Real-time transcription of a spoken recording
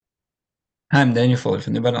Hi, I'm Daniel Fuller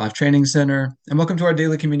from the Abundant Life Training Center, and welcome to our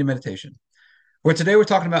daily communion meditation, where today we're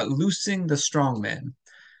talking about loosing the strong man.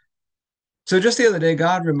 So just the other day,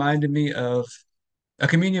 God reminded me of a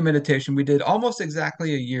communion meditation we did almost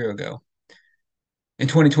exactly a year ago in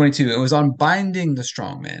 2022. It was on binding the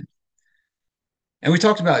strong man. And we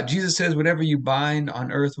talked about Jesus says, whatever you bind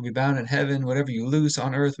on earth will be bound in heaven, whatever you loose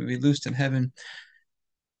on earth will be loosed in heaven.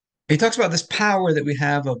 He talks about this power that we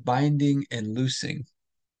have of binding and loosing.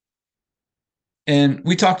 And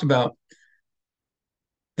we talked about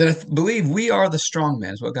that believe we are the strong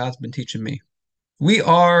man, is what God's been teaching me. We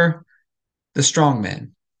are the strong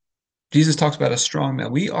man. Jesus talks about a strong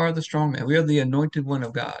man. We are the strong man. We are the anointed one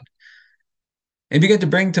of God. And begin to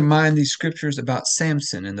bring to mind these scriptures about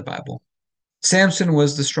Samson in the Bible. Samson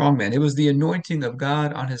was the strong man. It was the anointing of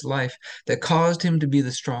God on his life that caused him to be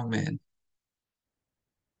the strong man.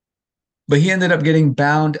 But he ended up getting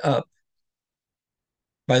bound up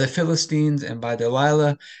by the Philistines and by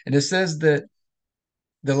Delilah. And it says that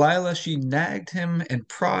Delilah, she nagged him and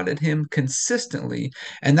prodded him consistently.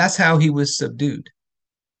 And that's how he was subdued.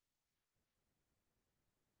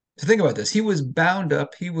 So think about this. He was bound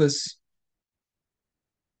up. He was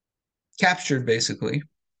captured, basically,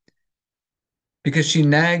 because she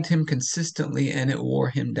nagged him consistently and it wore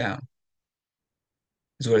him down,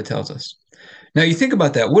 is what it tells us. Now, you think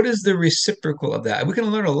about that. What is the reciprocal of that? We can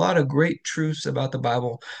learn a lot of great truths about the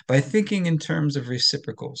Bible by thinking in terms of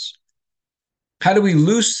reciprocals. How do we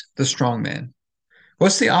loose the strong man?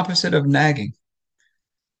 What's the opposite of nagging?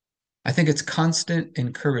 I think it's constant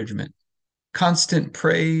encouragement, constant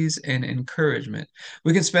praise and encouragement.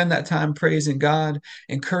 We can spend that time praising God,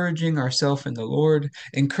 encouraging ourselves in the Lord,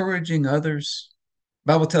 encouraging others.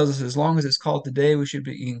 The Bible tells us as long as it's called today, we should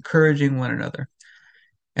be encouraging one another.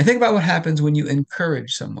 And think about what happens when you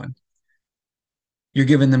encourage someone. You're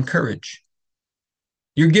giving them courage.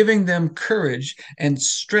 You're giving them courage and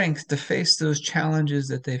strength to face those challenges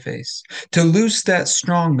that they face, to loose that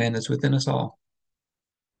strong man that's within us all,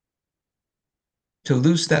 to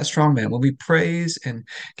loose that strong man. When we praise and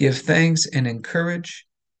give thanks and encourage,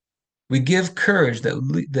 we give courage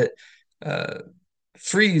that uh,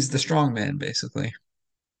 frees the strong man, basically.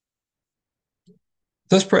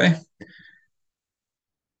 Let's pray.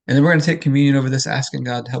 And then we're going to take communion over this, asking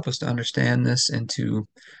God to help us to understand this and to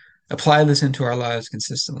apply this into our lives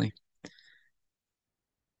consistently.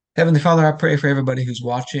 Heavenly Father, I pray for everybody who's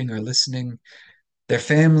watching or listening, their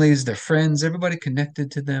families, their friends, everybody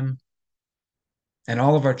connected to them, and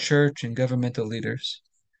all of our church and governmental leaders.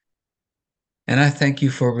 And I thank you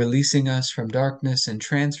for releasing us from darkness and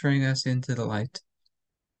transferring us into the light,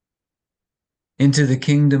 into the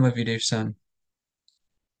kingdom of your dear Son.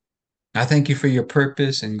 I thank you for your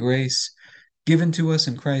purpose and grace given to us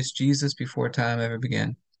in Christ Jesus before time ever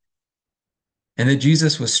began. And that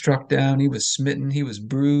Jesus was struck down, he was smitten, he was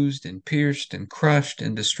bruised and pierced and crushed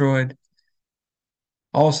and destroyed,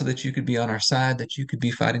 also that you could be on our side, that you could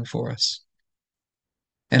be fighting for us.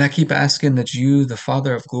 And I keep asking that you, the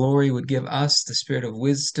Father of glory, would give us the spirit of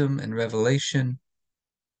wisdom and revelation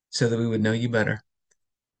so that we would know you better,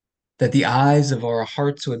 that the eyes of our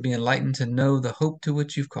hearts would be enlightened to know the hope to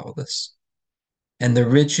which you've called us and the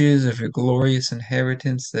riches of your glorious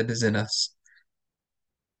inheritance that is in us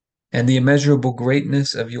and the immeasurable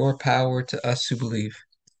greatness of your power to us who believe.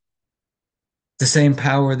 The same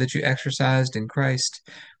power that you exercised in Christ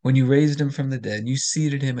when you raised him from the dead, you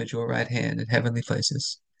seated him at your right hand in heavenly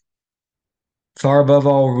places, far above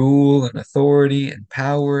all rule and authority and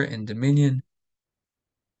power and dominion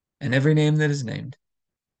and every name that is named,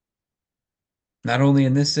 not only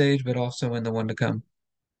in this age, but also in the one to come.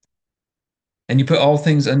 And you put all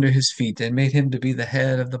things under his feet and made him to be the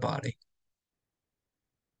head of the body,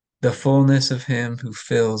 the fullness of him who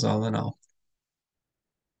fills all in all.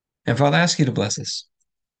 And Father, I ask you to bless us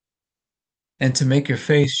and to make your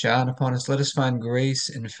face shine upon us. Let us find grace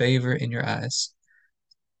and favor in your eyes.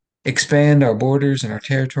 Expand our borders and our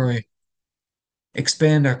territory.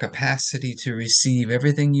 Expand our capacity to receive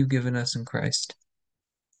everything you've given us in Christ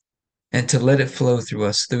and to let it flow through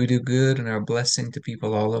us so that we do good and are a blessing to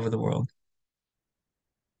people all over the world.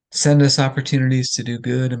 Send us opportunities to do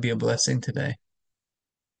good and be a blessing today.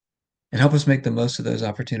 And help us make the most of those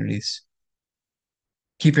opportunities.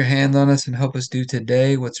 Keep your hand on us and help us do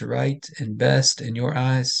today what's right and best in your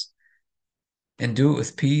eyes, and do it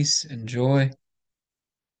with peace and joy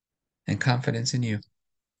and confidence in you.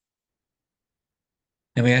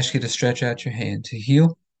 And we ask you to stretch out your hand to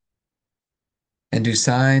heal and do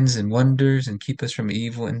signs and wonders and keep us from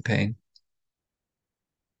evil and pain.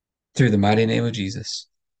 Through the mighty name of Jesus.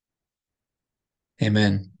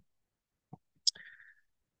 Amen.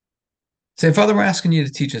 Say, Father, we're asking you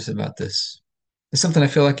to teach us about this. It's something I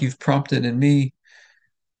feel like you've prompted in me.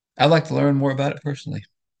 I'd like to learn more about it personally,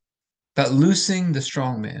 about loosing the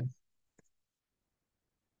strong man.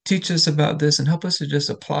 Teach us about this and help us to just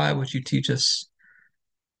apply what you teach us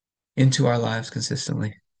into our lives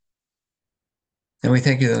consistently. And we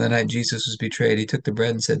thank you that the night Jesus was betrayed, he took the bread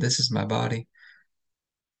and said, "This is my body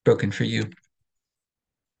broken for you.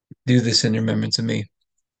 Do this in remembrance of me."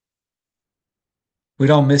 We'd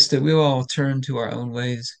all missed it. We all turned to our own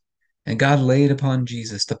ways. And God laid upon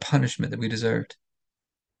Jesus the punishment that we deserved.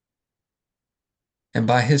 And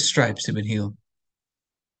by his stripes we've been healed.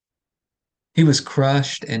 He was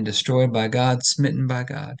crushed and destroyed by God, smitten by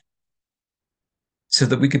God, so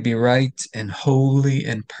that we could be right and holy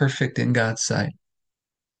and perfect in God's sight,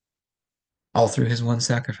 all through his one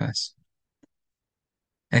sacrifice.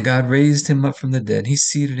 And God raised him up from the dead. He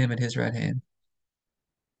seated him at his right hand.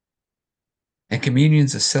 And communion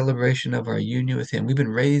is a celebration of our union with him. We've been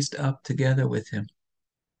raised up together with him.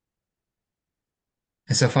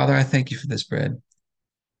 And so, Father, I thank you for this bread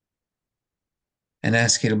and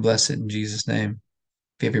ask you to bless it in Jesus' name.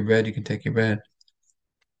 If you have your bread, you can take your bread.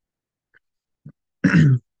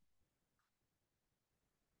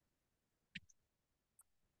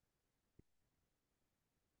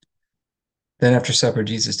 Then after supper,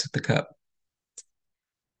 Jesus took the cup.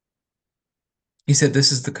 He said,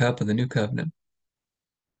 "This is the cup of the new covenant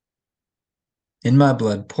in my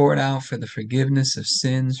blood, poured out for the forgiveness of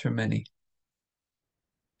sins for many."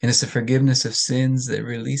 And it's the forgiveness of sins that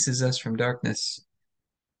releases us from darkness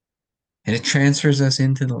and it transfers us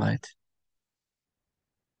into the light,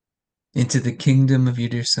 into the kingdom of your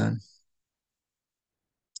dear Son.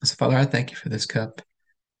 So, Father, I thank you for this cup,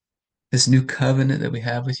 this new covenant that we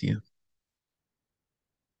have with you.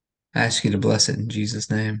 I ask you to bless it in Jesus'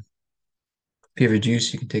 name. If you have your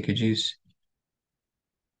juice, you can take your juice.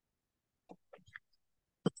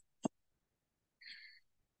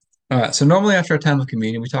 All right, so normally after our time of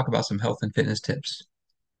communion, we talk about some health and fitness tips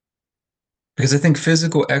because I think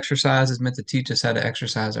physical exercise is meant to teach us how to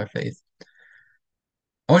exercise our faith.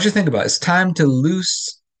 I want you to think about it. It's time to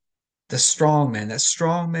loose the strong man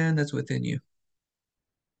that's within you.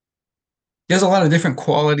 There's a lot of different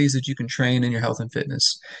qualities that you can train in your health and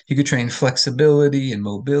fitness. You could train flexibility and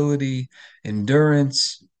mobility,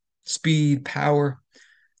 endurance, speed, power.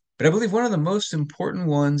 But I believe one of the most important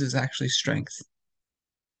ones is actually strength.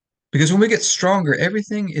 Because when we get stronger,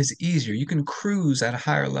 everything is easier. You can cruise at a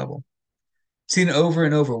higher level. Seen over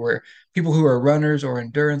and over where people who are runners or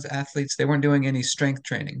endurance athletes, they weren't doing any strength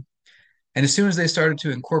training. And as soon as they started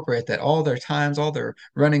to incorporate that, all their times, all their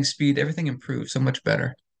running speed, everything improved so much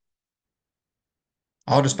better,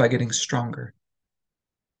 all just by getting stronger.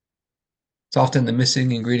 It's often the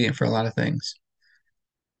missing ingredient for a lot of things.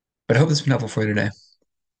 But I hope this has been helpful for you today.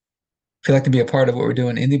 If you'd like to be a part of what we're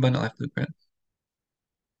doing in the Abundant Life Blueprint,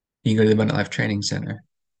 you can go to the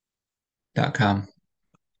AbundantLifeTrainingCenter.com.